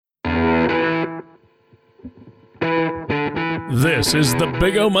This is the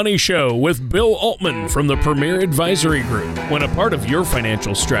Big O Money Show with Bill Altman from the Premier Advisory Group. When a part of your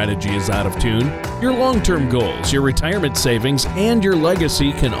financial strategy is out of tune, your long-term goals, your retirement savings, and your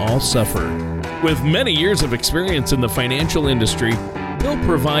legacy can all suffer. With many years of experience in the financial industry, Bill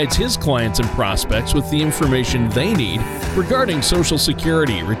provides his clients and prospects with the information they need regarding Social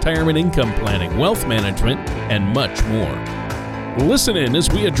Security, retirement income planning, wealth management, and much more. Listen in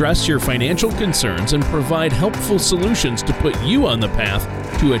as we address your financial concerns and provide helpful solutions to put you on the path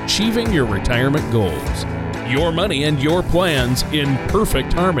to achieving your retirement goals. Your money and your plans in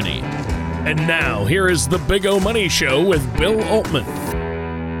perfect harmony. And now, here is the Big O Money Show with Bill Altman.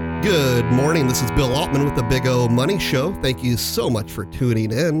 Good morning. This is Bill Altman with the Big O Money Show. Thank you so much for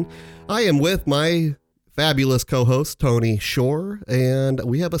tuning in. I am with my fabulous co-host, Tony Shore, and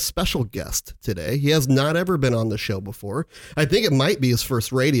we have a special guest today. He has not ever been on the show before. I think it might be his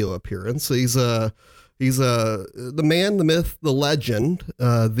first radio appearance. He's the man, the myth, the legend,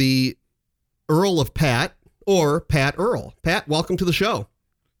 the Earl of Pat, or Pat Earl. Pat, welcome to the show.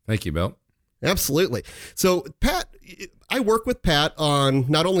 Thank you, Bill. Absolutely. So, Pat, I work with Pat on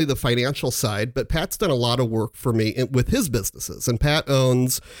not only the financial side, but Pat's done a lot of work for me with his businesses. And Pat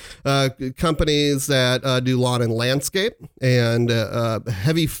owns companies that do lawn and landscape and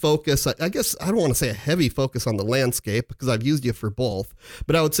heavy focus. I guess I don't want to say a heavy focus on the landscape because I've used you for both,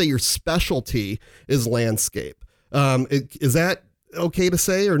 but I would say your specialty is landscape. Is that okay to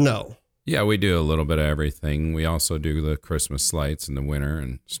say or no? Yeah, we do a little bit of everything. We also do the Christmas lights in the winter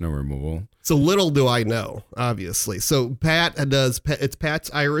and snow removal. So little do I know, obviously. So it's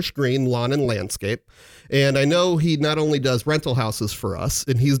Pat's Irish Green Lawn and Landscape. And I know he not only does rental houses for us,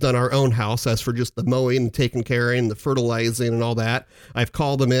 and he's done our own house as for just the mowing and taking care and the fertilizing and all that. I've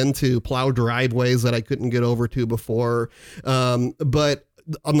called him in to plow driveways that I couldn't get over to before. But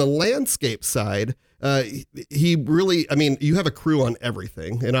on the landscape side, he really, you have a crew on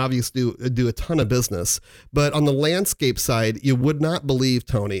everything and obviously do a ton of business, but on the landscape side, you would not believe,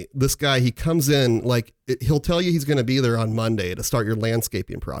 Tony, this guy, he comes in, he'll tell you he's going to be there on Monday to start your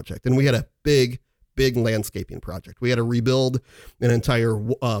landscaping project. And we had a big landscaping project. We had to rebuild an entire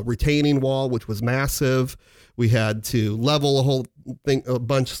retaining wall, which was massive. We had to level a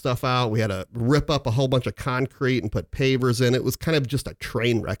bunch of stuff out. We had to rip up a whole bunch of concrete and put pavers in. It was kind of just a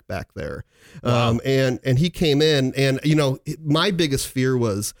train wreck back there. Wow. And he came in and, my biggest fear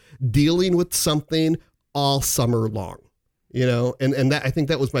was dealing with something all summer long. And that, I think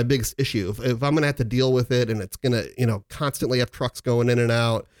that was my biggest issue. If I'm going to have to deal with it and it's going to, constantly have trucks going in and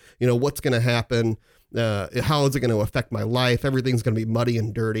out, what's going to happen? How is it going to affect my life? Everything's going to be muddy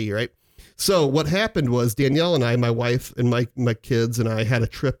and dirty, right? So what happened was Danielle and I, my wife and my kids and I had a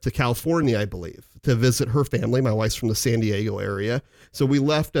trip to California, I believe, to visit her family. My wife's from the San Diego area. So we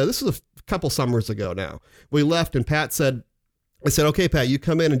left, this is a couple summers ago now. We left and I said, okay, Pat, you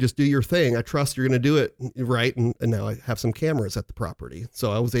come in and just do your thing. I trust you're going to do it right. And now I have some cameras at the property.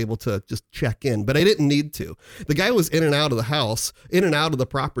 So I was able to just check in, but I didn't need to. The guy was in and out of the house, in and out of the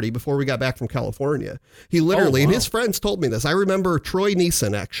property before we got back from California. He literally, and his friends told me this. I remember Troy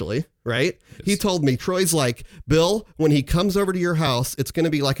Neeson, actually, right? Yes. He told me, Troy's like, Bill, when he comes over to your house, it's going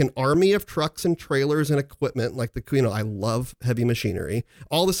to be like an army of trucks and trailers and equipment. Like I love heavy machinery.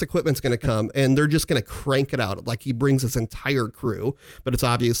 All this equipment's going to come and they're just going to crank it out. Like he brings his entire crew, but it's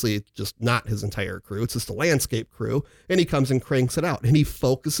obviously just not his entire crew. It's just a landscape crew. And he comes and cranks it out and he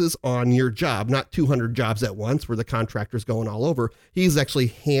focuses on your job, not 200 jobs at once where the contractor's going all over. He's actually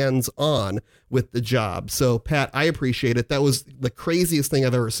hands-on with the job. So Pat, I appreciate it. That was the craziest thing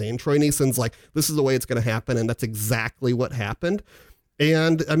I've ever seen. Troy Neeson's like, this is the way it's going to happen. And that's exactly what happened.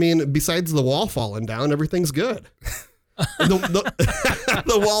 And besides the wall falling down, everything's good.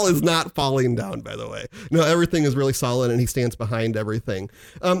 The wall is not falling down, by the way. No, everything is really solid and he stands behind everything.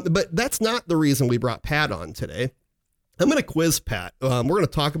 But that's not the reason we brought Pat on today. I'm going to quiz Pat. We're going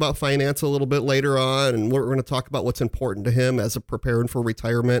to talk about finance a little bit later on, and we're going to talk about what's important to him as a preparing for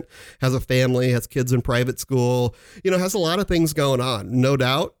retirement, has a family, has kids in private school, has a lot of things going on, no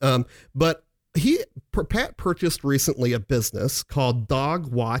doubt. But Pat purchased recently a business called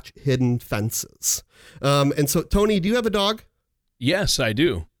Dog Watch Hidden Fences. And so, Tony, do you have a dog? Yes, I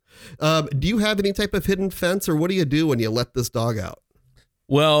do. Do you have any type of hidden fence, or what do you do when you let this dog out?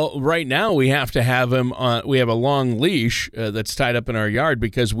 Well, right now we have to have him on. We have a long leash that's tied up in our yard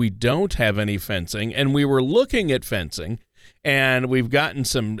because we don't have any fencing. And we were looking at fencing, and we've gotten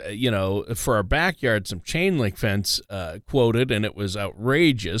some, for our backyard, some chain link fence quoted, and it was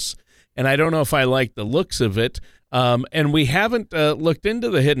outrageous. And I don't know if I like the looks of it. And we haven't looked into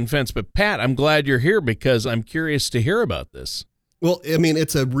the hidden fence. But Pat, I'm glad you're here because I'm curious to hear about this. Well, I mean,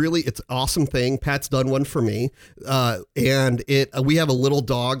 it's awesome thing. Pat's done one for me. And we have a little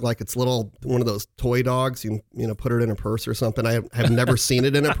dog, like it's one of those toy dogs. You put it in a purse or something. I have never seen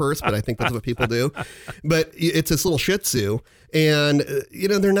it in a purse, but I think that's what people do. But it's this little Shih Tzu, and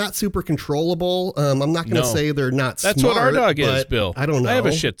they're not super controllable. I'm not going to say they're not smart. That's what our dog is, Bill. I don't know. I have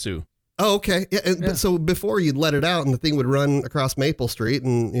a Shih Tzu. Oh, okay. Yeah. So before you'd let it out and the thing would run across Maple Street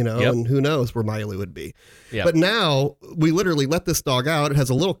and, and who knows where Miley would be. Yep. But now we literally let this dog out. It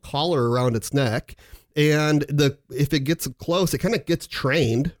has a little collar around its neck. And if it gets close, it kind of gets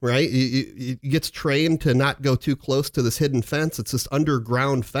trained, right? It gets trained to not go too close to this hidden fence. It's this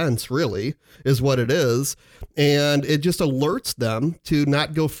underground fence, really, is what it is. And it just alerts them to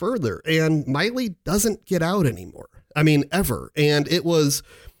not go further. And Miley doesn't get out anymore. I mean, ever. And it was...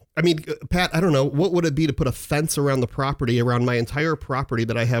 I mean, Pat, I don't know, what would it be to put a fence around the property, around my entire property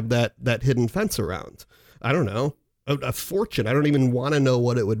that I have that hidden fence around? I don't know, a fortune. I don't even want to know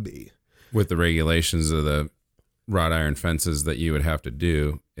what it would be. With the regulations of the wrought iron fences that you would have to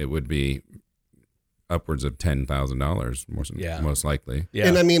do, it would be upwards of $10,000, most likely. Yeah.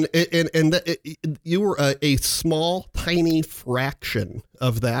 And I mean, you were a small, tiny fraction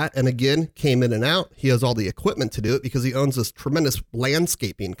of that. And again, came in and out. He has all the equipment to do it because he owns this tremendous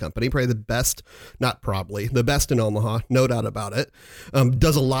landscaping company, probably the best, the best in Omaha, no doubt about it.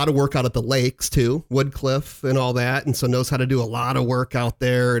 Does a lot of work out at the lakes too, Woodcliff and all that. And so knows how to do a lot of work out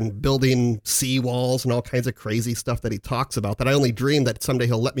there and building seawalls and all kinds of crazy stuff that he talks about that I only dream that someday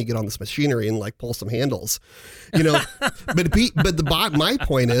he'll let me get on this machinery and like pull some handles, but my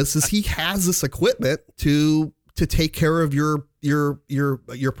point is he has this equipment to take care of your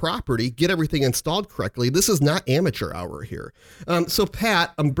property, get everything installed correctly. This is not amateur hour here. So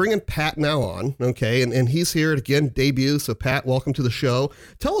Pat, I'm bringing Pat now on. Okay. And he's here again, debut. So Pat, welcome to the show.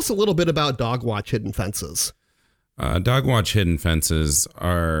 Tell us a little bit about Dog Watch Hidden Fences. Dog Watch Hidden Fences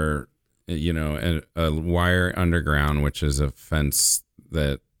are, a wire underground, which is a fence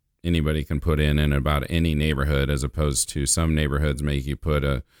that anybody can put in about any neighborhood, as opposed to some neighborhoods make you put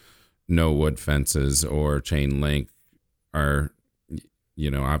no wood fences or chain link are,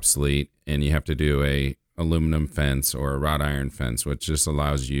 obsolete, and you have to do a aluminum fence or a wrought iron fence, which just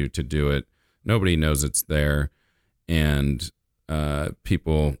allows you to do it. Nobody knows it's there, and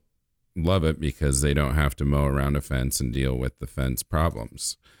people love it because they don't have to mow around a fence and deal with the fence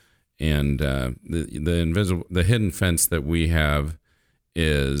problems. And the hidden fence that we have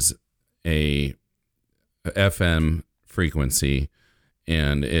is a FM frequency,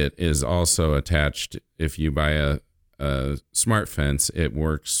 and it is also attached. If you buy a smart fence, it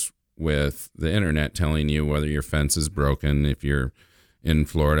works with the internet telling you whether your fence is broken. If you're in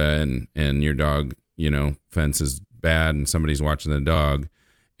Florida and your dog, fence is bad and somebody's watching the dog,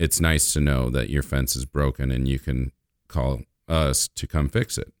 it's nice to know that your fence is broken and you can call us to come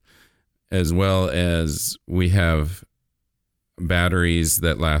fix it. As well as we have batteries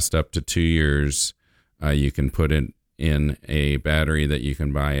that last up to 2 years. You can put it in a battery that you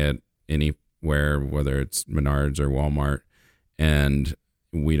can buy at anywhere, whether it's Menards or Walmart, and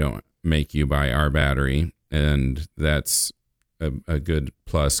we don't make you buy our battery, and that's a good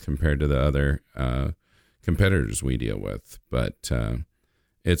plus compared to the other competitors we deal with. But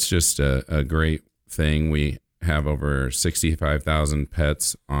it's just a great thing. We have over 65,000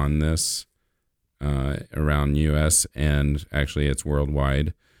 pets on this around U.S., and actually it's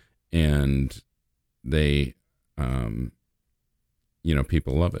worldwide, and they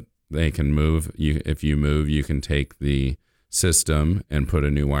people love it. They can move. If you move, you can take the system and put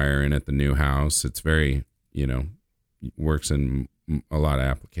a new wire in at the new house. It's very, works in a lot of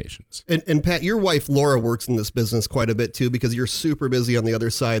applications. And Pat, your wife Laura works in this business quite a bit too, because you're super busy on the other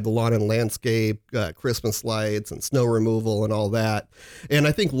side, the lawn and landscape, Christmas lights and snow removal and all that. And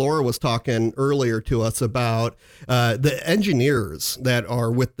I think Laura was talking earlier to us about the engineers that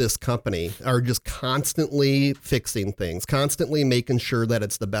are with this company are just constantly fixing things, constantly making sure that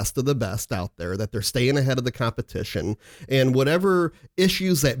it's the best of the best out there, that they're staying ahead of the competition, and whatever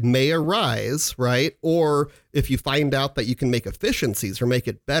issues that may arise, right? Or if you find out that you can make efficiencies or make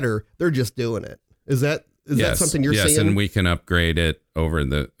it better, they're just doing it. Is that something you're seeing? Yes, and we can upgrade it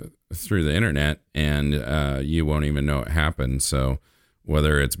through the internet, and you won't even know it happened. So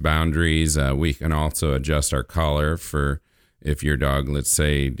whether it's boundaries, we can also adjust our collar for if your dog, let's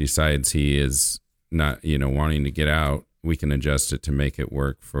say, decides he is not, wanting to get out, we can adjust it to make it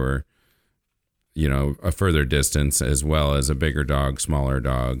work for, a further distance, as well as a bigger dog, smaller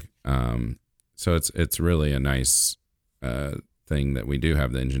dog. So it's really a nice thing that we do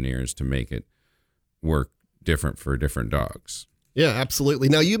have the engineers to make it work different for different dogs. Yeah, absolutely.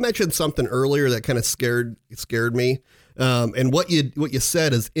 Now, you mentioned something earlier that kind of scared me. And what you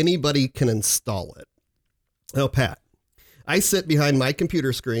said is anybody can install it. Now, Pat, I sit behind my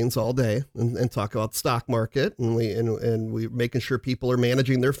computer screens all day and talk about the stock market, and we're making sure people are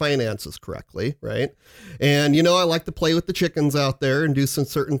managing their finances correctly, right? And I like to play with the chickens out there and do some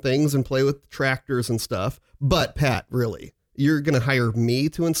certain things and play with tractors and stuff. But Pat, really, you're going to hire me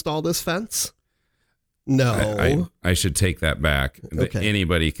to install this fence? No. I should take that back. Okay.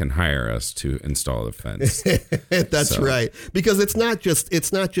 Anybody can hire us to install the fence. That's right. Because it's not just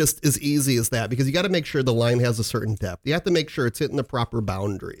as easy as that, because you got to make sure the line has a certain depth. You have to make sure it's hitting the proper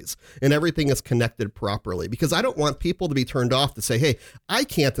boundaries and everything is connected properly, because I don't want people to be turned off to say, hey, I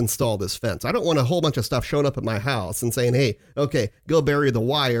can't install this fence. I don't want a whole bunch of stuff showing up at my house and saying, hey, okay, go bury the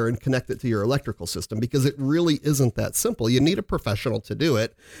wire and connect it to your electrical system, because it really isn't that simple. You need a professional to do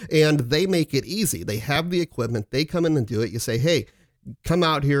it, and they make it easy. They have the equipment, they come in and do it. You say, hey, come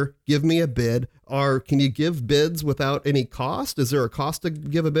out here, give me a bid. Or can you give bids without any cost? Is there a cost to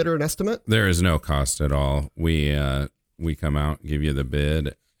give a bid or an estimate? There is no cost at all. We come out, give you the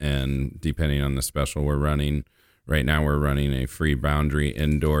bid, and depending on the special we're running, right now we're running a free boundary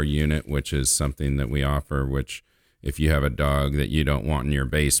indoor unit, which is something that we offer, which if you have a dog that you don't want in your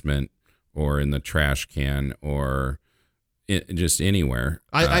basement or in the trash can or just anywhere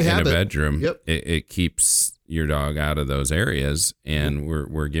I in have a bedroom, Yep. it keeps your dog out of those areas, and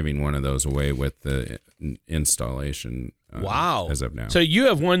we're giving one of those away with the installation. Wow. As of now. So you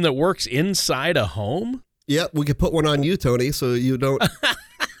have one that works inside a home? Yep, we could put one on you, Tony, so you don't.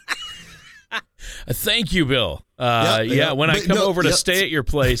 Thank you, Bill. When I come over to stay at your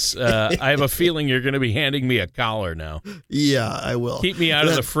place, I have a feeling you're going to be handing me a collar now. Yeah, I will. Keep me out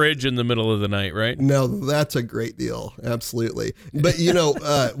of the fridge in the middle of the night, right? No, that's a great deal. Absolutely. But,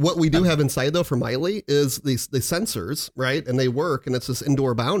 what we do have inside, though, for Miley is the sensors, right? And they work, and it's this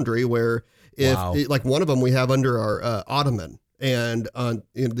indoor boundary where like one of them we have under our ottoman. And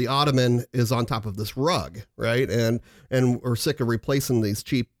the ottoman is on top of this rug, right? And we're sick of replacing these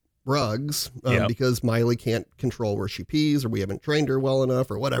cheap rugs because Miley can't control where she pees, or we haven't trained her well enough,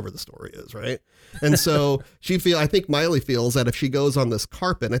 or whatever the story is, right? And so I think Miley feels that if she goes on this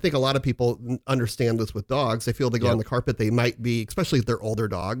carpet, and I think a lot of people understand this with dogs, they feel they go on the carpet, they might be, especially if they're older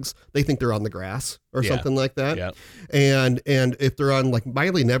dogs, they think they're on the grass or something like that. Yeah. And if they're on, like,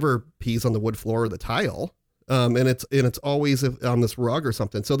 Miley never pees on the wood floor or the tile. And it's always on this rug or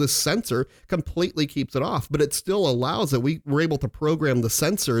something. So this sensor completely keeps it off, but it still allows it. We're able to program the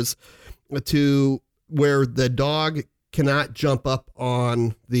sensors to where the dog cannot jump up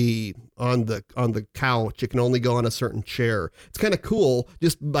on the couch. It can only go on a certain chair. It's kind of cool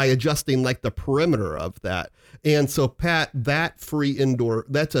just by adjusting like the perimeter of that. And so, Pat, that's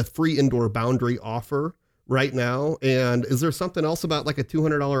a free indoor boundary offer right now. And is there something else about like a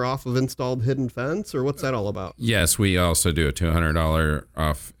 $200 off of installed hidden fence, or what's that all about? Yes, we also do a $200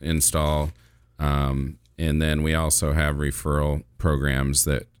 off install. And then we also have referral programs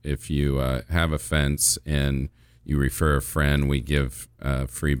that if you have a fence and you refer a friend, we give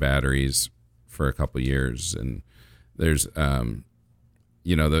free batteries for a couple years. And there's, the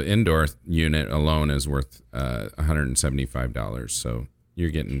indoor unit alone is worth $175. So you're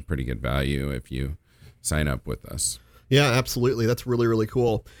getting pretty good value if you sign up with us. Yeah, absolutely. That's really, really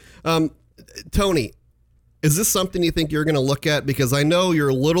cool. Tony, is this something you think you're going to look at? Because I know you're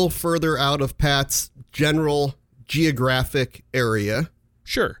a little further out of Pat's general geographic area.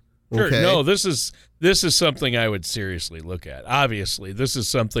 Sure. Okay. No, this is something I would seriously look at. Obviously, this is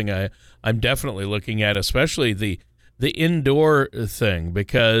something I'm definitely looking at, especially the indoor thing,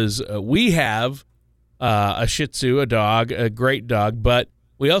 because we have a Shih Tzu, a dog, a great dog, but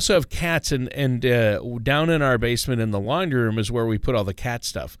we also have cats, and down in our basement in the laundry room is where we put all the cat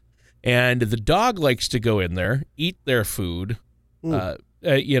stuff. And the dog likes to go in there, eat their food,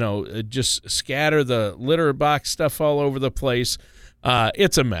 just scatter the litter box stuff all over the place.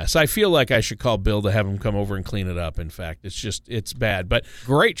 It's a mess. I feel like I should call Bill to have him come over and clean it up. In fact, it's bad. But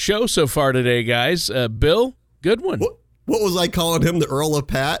great show so far today, guys. Bill, good one. What was I calling him? The Earl of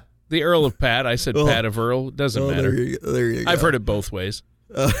Pat? The Earl of Pat. I said Pat of Earl. Doesn't matter. There you go. I've heard it both ways.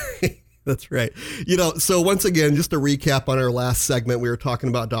 That's right. So once again, just to recap on our last segment, we were talking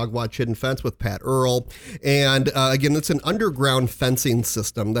about Dog Watch Hidden Fence with Pat Earl. And again, it's an underground fencing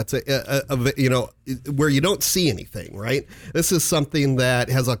system. That's where you don't see anything, right? This is something that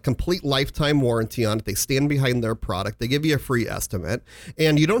has a complete lifetime warranty on it. They stand behind their product. They give you a free estimate,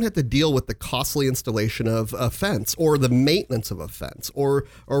 and you don't have to deal with the costly installation of a fence or the maintenance of a fence or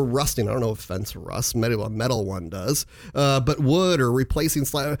rusting. I don't know if fence rusts, maybe a metal one does, but wood or replacing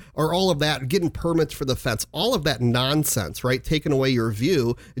slab or all of that, getting permits for the fence, all of that nonsense, right? Taking away your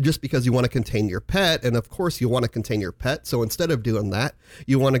view just because you want to contain your pet. And of course you want to contain your pet. So instead of doing that,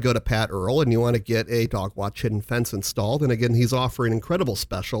 you want to go to Pat Earl and you want to get a dog watch hidden fence installed. And again, he's offering incredible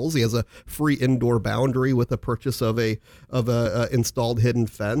specials. He has a free indoor boundary with the purchase of a installed hidden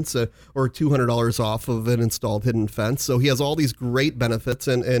fence, or $200 off of an installed hidden fence. So he has all these great benefits,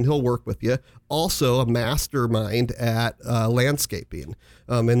 and he'll work with you. Also a mastermind at landscaping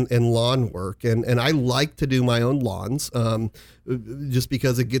and lawn work. And I like to do my own lawns just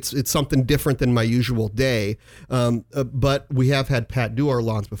because it's something different than my usual day. But we have had Pat do our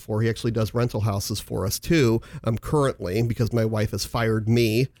lawns before. He actually does rental houses for us too, currently, because my wife has fired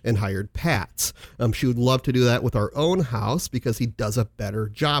me and hired Pat's. She would love to do that with our own house because he does a better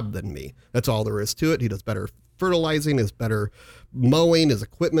job than me. That's all there is to it. He does better fertilizing, is better mowing, his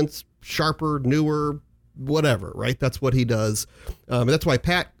equipment's sharper, newer, whatever, right? That's what he does. That's why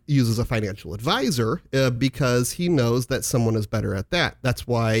Pat uses a financial advisor, because he knows that someone is better at that. That's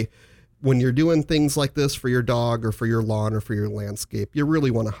why when you're doing things like this for your dog or for your lawn or for your landscape, you really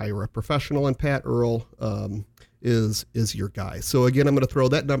want to hire a professional, and Pat Earl is your guy. So again, I'm going to throw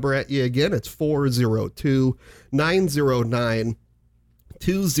that number at you again. It's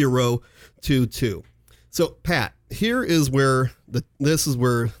 402-909-2022. So Pat, here is where this is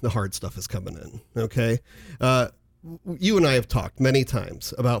where the hard stuff is coming in. Okay. You and I have talked many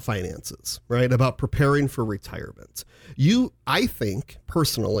times about finances, right? About preparing for retirement. I think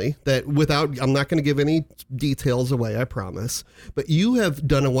personally that I'm not going to give any details away, I promise, but you have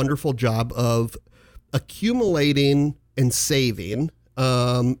done a wonderful job of accumulating and saving,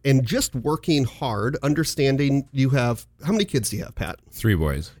 and just working hard, understanding how many kids do you have, Pat? 3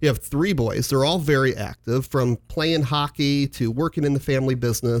 boys. You have 3 boys. They're all very active, from playing hockey to working in the family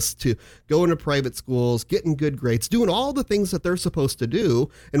business to going to private schools, getting good grades, doing all the things that they're supposed to do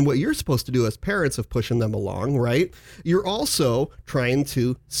and what you're supposed to do as parents of pushing them along, right? You're also trying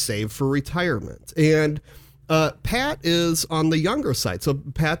to save for retirement. And Pat is on the younger side. So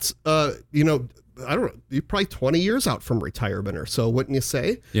Pat's, I don't know, you're probably 20 years out from retirement or so, wouldn't you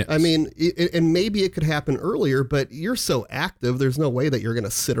say? Yes. I mean, and maybe it could happen earlier, but you're so active, there's no way that you're going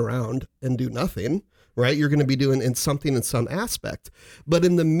to sit around and do nothing, right? You're going to be doing something in some aspect. But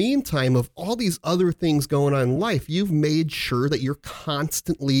in the meantime of all these other things going on in life, you've made sure that you're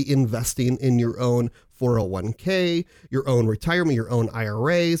constantly investing in your own 401k, your own retirement, your own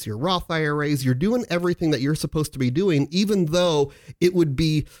IRAs, your Roth IRAs. You're doing everything that you're supposed to be doing, even though it would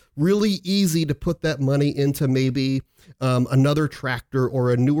be really easy to put that money into maybe another tractor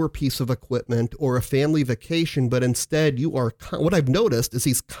or a newer piece of equipment or a family vacation. But instead what I've noticed is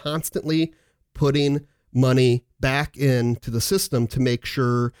he's constantly putting money back into the system to make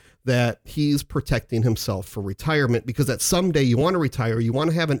sure that he's protecting himself for retirement, because at someday you want to retire, you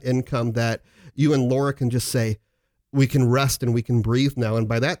want to have an income that you and Laura can just say, we can rest and we can breathe now. And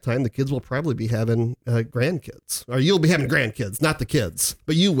by that time, the kids will probably be having grandkids, or you'll be having grandkids, not the kids,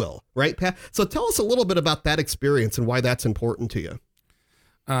 but you will, right, Pat? So tell us a little bit about that experience and why that's important to you.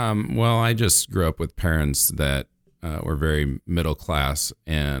 Well, I just grew up with parents that were very middle class,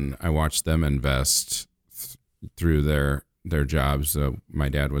 and I watched them invest through their jobs. My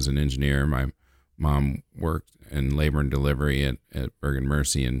dad was an engineer. My mom worked in labor and delivery at Bergen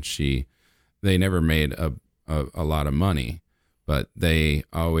Mercy, and they never made a lot of money, but they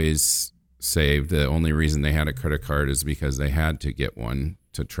always saved. The only reason they had a credit card is because they had to get one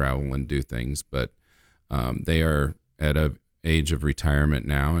to travel and do things. But they are at a age of retirement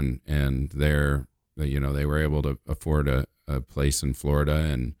now, and they were able to afford a place in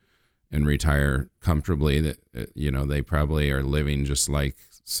Florida and retire comfortably. That they probably are living just like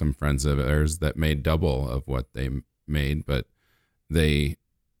some friends of theirs that made double of what they made, but they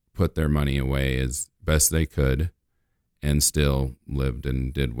put their money away as best they could and still lived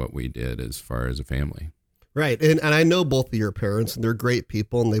and did what we did as far as a family. Right. And I know both of your parents, and they're great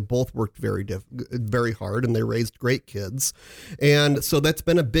people, and they both worked very hard, and they raised great kids. And so that's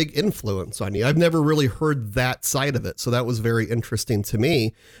been a big influence on you. I've never really heard that side of it. So that was very interesting to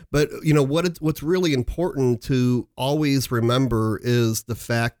me. But what's really important to always remember is the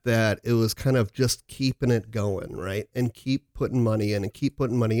fact that it was kind of just keeping it going, right? And keep putting money in and keep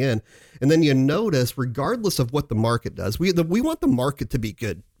putting money in. And then you notice, regardless of what the market does, we want the market to be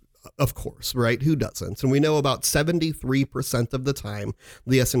good. Of course, right? Who doesn't? And we know about 73% of the time,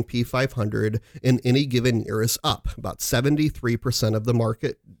 the S&P 500 in any given year is up. About 73% of the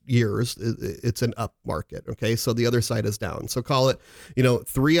market years, it's an up market. Okay. So the other side is down. So call it,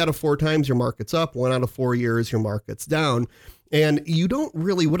 3 out of 4 times your market's up, 1 out of 4 years your market's down. And you don't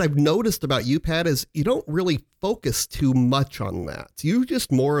really, what I've noticed about you, Pat, is you don't really focus too much on that. You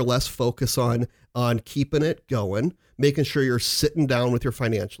just more or less focus on keeping it going, making sure you're sitting down with your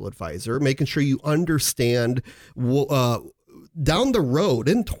financial advisor, making sure you understand down the road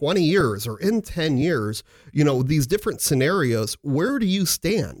in 20 years or in 10 years, these different scenarios, where do you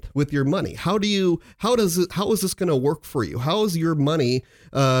stand with your money? How is this going to work for you? How is your money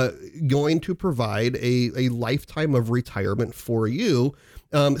going to provide a lifetime of retirement for you?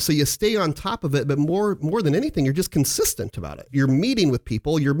 So you stay on top of it, but more than anything, you're just consistent about it. You're meeting with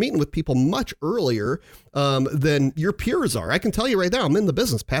people much earlier than your peers are. I can tell you right now, I'm in the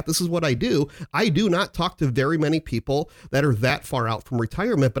business, Pat. This is what I do. I do not talk to very many people that are that far out from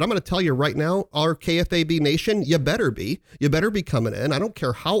retirement, but I'm going to tell you right now, our KFAB Nation, you better be coming in. I don't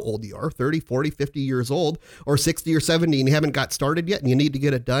care how old you are, 30, 40, 50 years old, or 60 or 70, and you haven't got started yet and you need to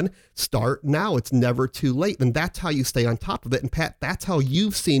get it done. Start now. It's never too late. And that's how you stay on top of it. And Pat, that's how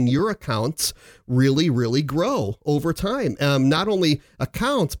you've seen your accounts really, really grow over time. Not only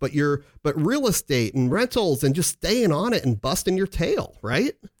accounts, but real estate and rentals, and just staying on it and busting your tail,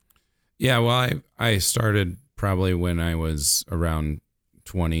 right? Yeah, well, I started probably when I was around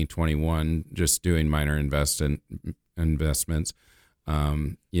 20, 21, just doing minor investments,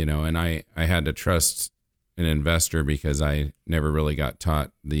 and I had to trust an investor because I never really got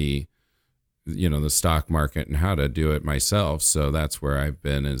taught the stock market and how to do it myself. So that's where I've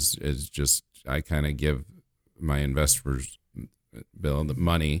been is just, I kind of give my investors, Bill, the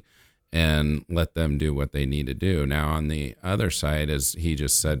money and let them do what they need to do. Now, on the other side, as he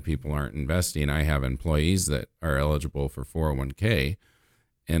just said, people aren't investing. I have employees that are eligible for 401k,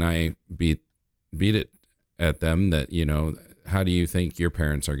 and I beat it at them that, how do you think your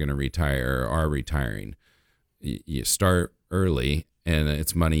parents are going to retire or are retiring? You start early, and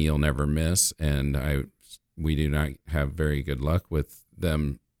it's money you'll never miss. And we do not have very good luck with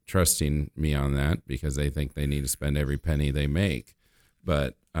them trusting me on that because they think they need to spend every penny they make.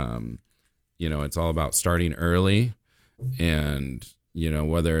 But, it's all about starting early, and,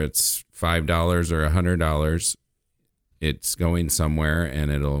 whether it's $5 or $100, it's going somewhere,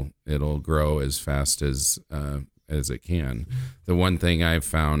 and it'll grow as fast as it can. The one thing I've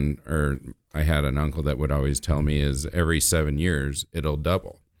found, or I had an uncle that would always tell me, is every 7 years it'll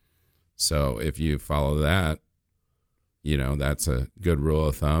double. So if you follow that, that's a good rule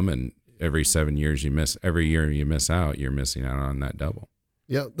of thumb. And every 7 years every year you miss out, you're missing out on that double.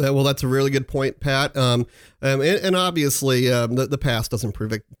 Yeah, well, that's a really good point, Pat. And obviously, the past doesn't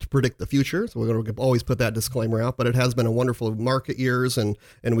predict the future, so we're going to always put that disclaimer out. But it has been a wonderful market years, and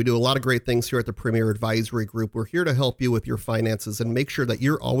we do a lot of great things here at the Premier Advisory Group. We're here to help you with your finances and make sure that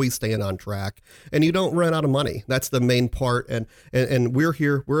you're always staying on track and you don't run out of money. That's the main part. And we're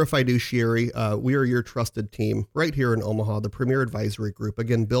here. We're a fiduciary. We are your trusted team right here in Omaha, the Premier Advisory Group.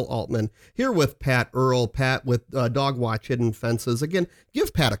 Again, Bill Altman here with Pat Earl. Pat with Dog Watch Hidden Fences. Again, give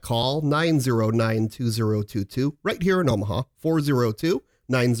Pat a call, 909-2022, right here in Omaha,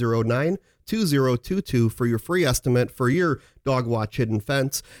 402-909-2022 for your free estimate for your Dog Watch Hidden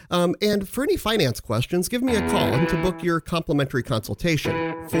Fence. And for any finance questions, give me a call and to book your complimentary consultation,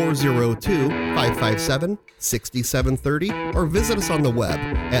 402-557-6730, or visit us on the web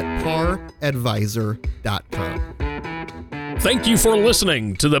at paradvisor.com. Thank you for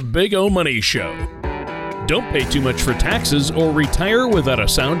listening to the Big O Money Show. Don't pay too much for taxes or retire without a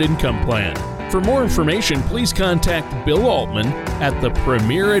sound income plan. For more information, please contact Bill Altman at the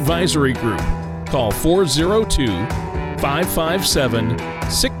Premier Advisory Group. Call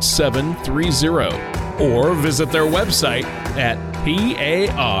 402-557-6730 or visit their website at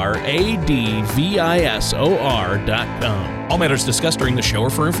paradvisor.com. All matters discussed during the show are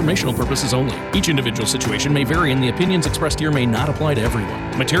for informational purposes only. Each individual situation may vary, and the opinions expressed here may not apply to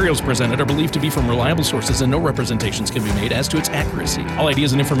everyone. Materials presented are believed to be from reliable sources, and no representations can be made as to its accuracy. All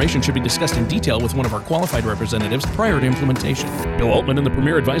ideas and information should be discussed in detail with one of our qualified representatives prior to implementation. Bill Altman and the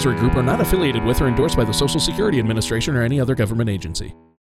Premier Advisory Group are not affiliated with or endorsed by the Social Security Administration or any other government agency.